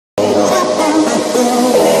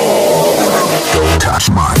Flash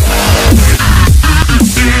Mod.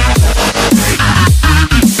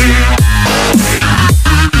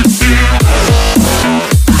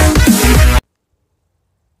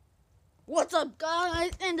 What's up,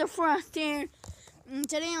 guys? In the front here.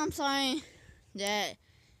 Today I'm sorry that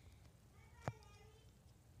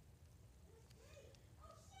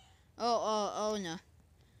oh no.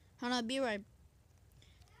 Hold on, be right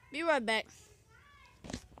back.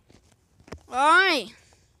 Alright.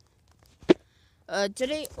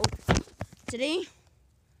 Today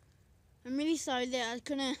I'm really sorry that I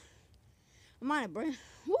couldn't. I'm out of breath.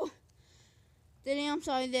 Woo. Today I'm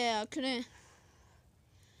sorry that I couldn't.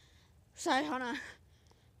 Sorry, hold on.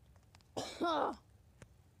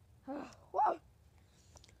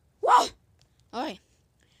 Whoa. Alright.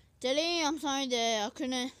 Today I'm sorry that I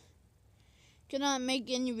couldn't make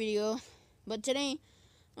any video. But today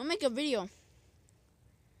I'll make a video.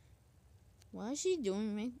 What is she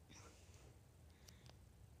doing, man?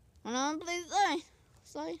 Hold on, please.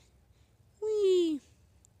 Sorry. Wee.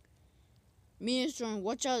 Me and Storm,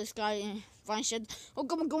 watch out, this guy and find shit. Oh,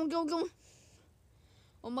 go.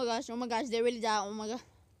 Oh my gosh, they really died. Oh my god.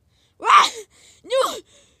 Ah! No!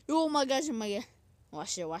 Oh my gosh.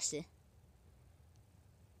 Watch it.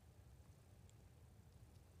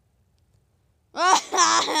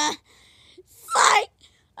 Psych!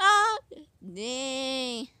 Ah!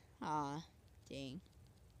 Dang. Ah, dang.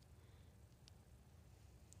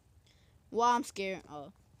 Well, I'm scared.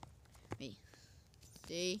 Oh. Wait.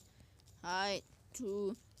 Say hi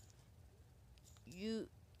to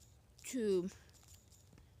YouTube.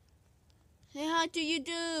 Say hi to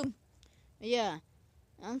YouTube. Yeah,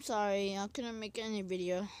 I'm sorry. I couldn't make any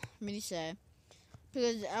video. I'm really sad.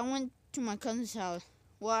 Because I went to my cousin's house.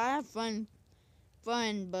 Well, I have fun,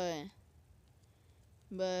 but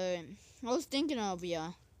I was thinking of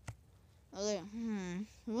y'all. I was like, I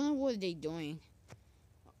wonder what they doing.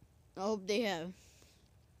 I hope they have.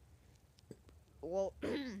 Well,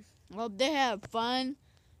 I hope they have fun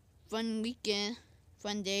weekend,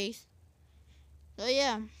 fun days. So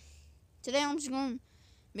yeah. Today I'm just gonna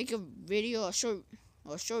make a video, a short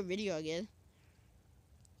video, I guess.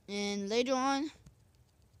 And later on,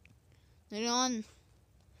 I'm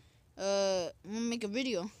gonna make a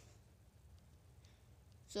video.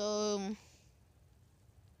 So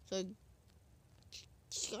I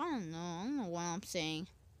don't know what I'm saying.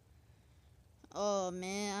 Oh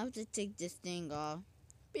man, I have to take this thing off.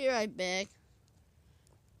 Be right back.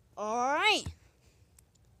 Alright.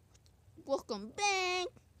 Welcome back.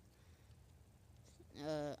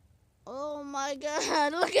 Oh my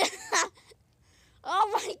god, look at that. Oh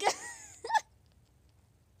my god.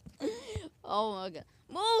 Oh my god.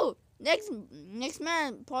 Move! Next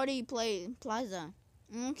man, party plaza.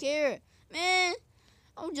 I don't care. Man,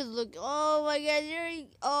 I'm just looking. Oh my god,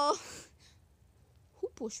 oh. Who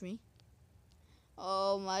pushed me?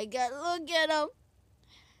 Oh my god, look at him.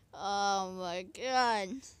 Oh my god.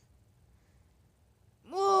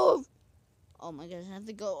 Move! Oh my gosh, I have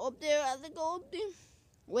to go up there.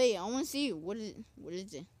 Wait, I want to see. What is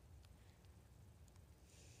it?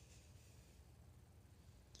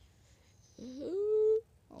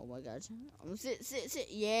 Oh my gosh. I'm gonna sit.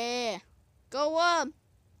 Yeah. Go up.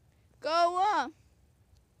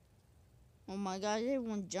 Oh my gosh,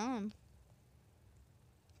 everyone jump.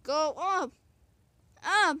 Go up.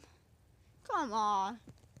 Come on.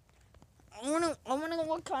 I wanna know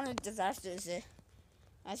what kind of disaster is it.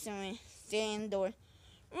 I see stay indoors.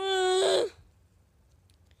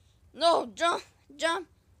 No, jump.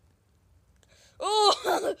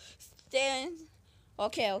 Oh, stand.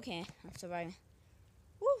 Okay, I'm surviving.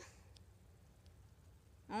 Woo.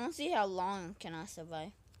 I want to see how long can I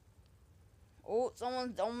survive. Oh,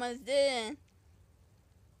 someone's almost dead.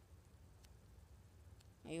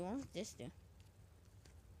 Hey, what's this do?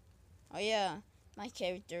 Oh yeah, my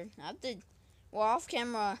character. I have to, off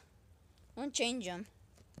camera. I want to change him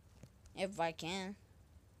if I can.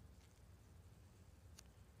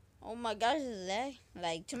 Oh my gosh, it's lag.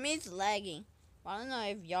 Like, to me, it's lagging. I don't know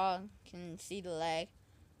if y'all can see the lag.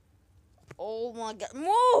 Oh my god.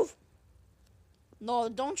 Move! No,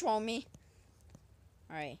 don't troll me.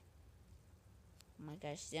 Alright. Oh my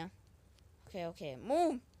gosh, yeah. Okay.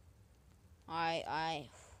 Move! Alright.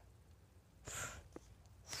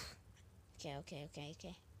 Okay.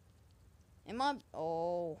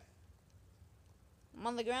 Oh. I'm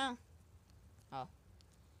on the ground. Oh.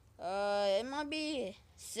 It might be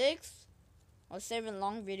 6 or 7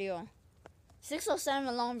 long video. 6 or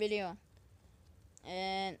 7 long video.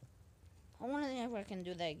 And I wonder if I can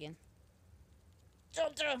do that again.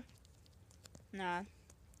 Nah.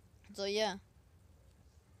 So yeah.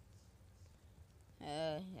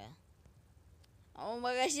 Yeah. Oh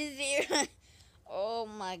my gosh, she's here. Oh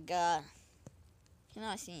my god.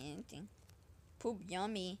 Cannot see anything. Poop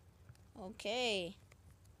yummy. Okay.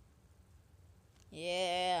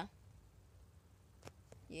 Yeah.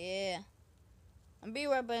 Yeah. I'll be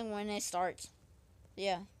right back when it starts.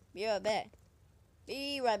 Yeah. Be right back.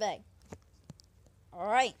 Be right back.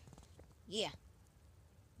 Alright. Yeah.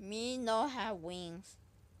 Me no have wings.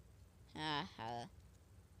 Alright,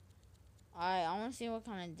 I want to see what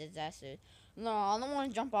kind of disaster. No, I don't want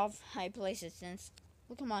to jump off high places since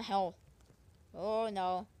look at my health. Oh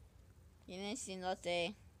no. You didn't see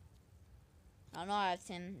nothing. I know I have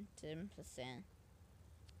 10%.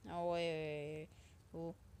 No, wait.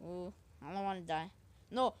 Ooh, ooh. I don't want to die.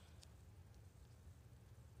 No.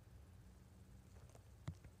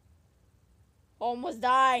 Almost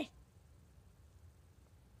die.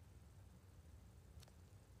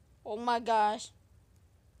 Oh my gosh.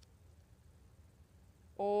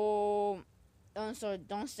 Oh. Don't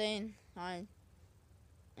stay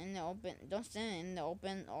in the open. Don't stay in the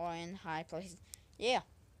open or in high places. Yeah.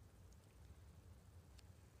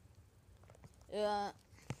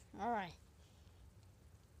 Alright.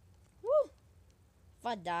 Woo. If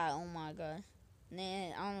I die, oh my god.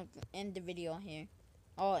 Then I'll end the video here.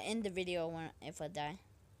 Oh, end the video if I die.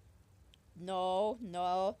 No,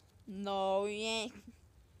 no, no, you ain't.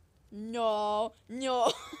 No,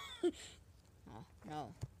 no. Oh,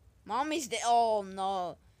 no. Mommy's dead. Oh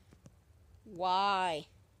no. Why?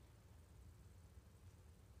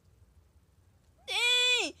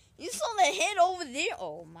 Dang! You saw the head over there.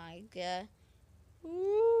 Oh my god.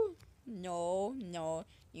 Ooh. No, no.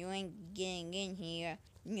 You ain't getting in here.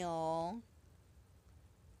 No.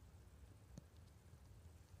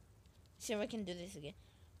 See if I can do this again.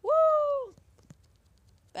 Woo!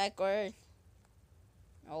 Backward.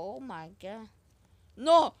 Oh my god.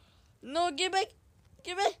 No! No, get back!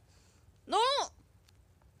 Get back! No!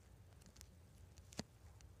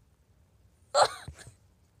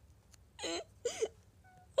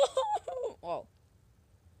 Oh.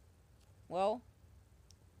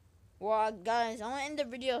 Well, guys, I'm gonna end the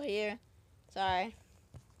video here. Sorry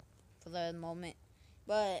for the moment.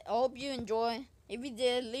 But I hope you enjoy. If you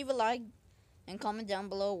did, leave a like and comment down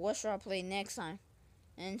below what should I play next time.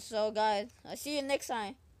 And so, guys, I'll see you next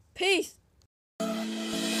time. Peace!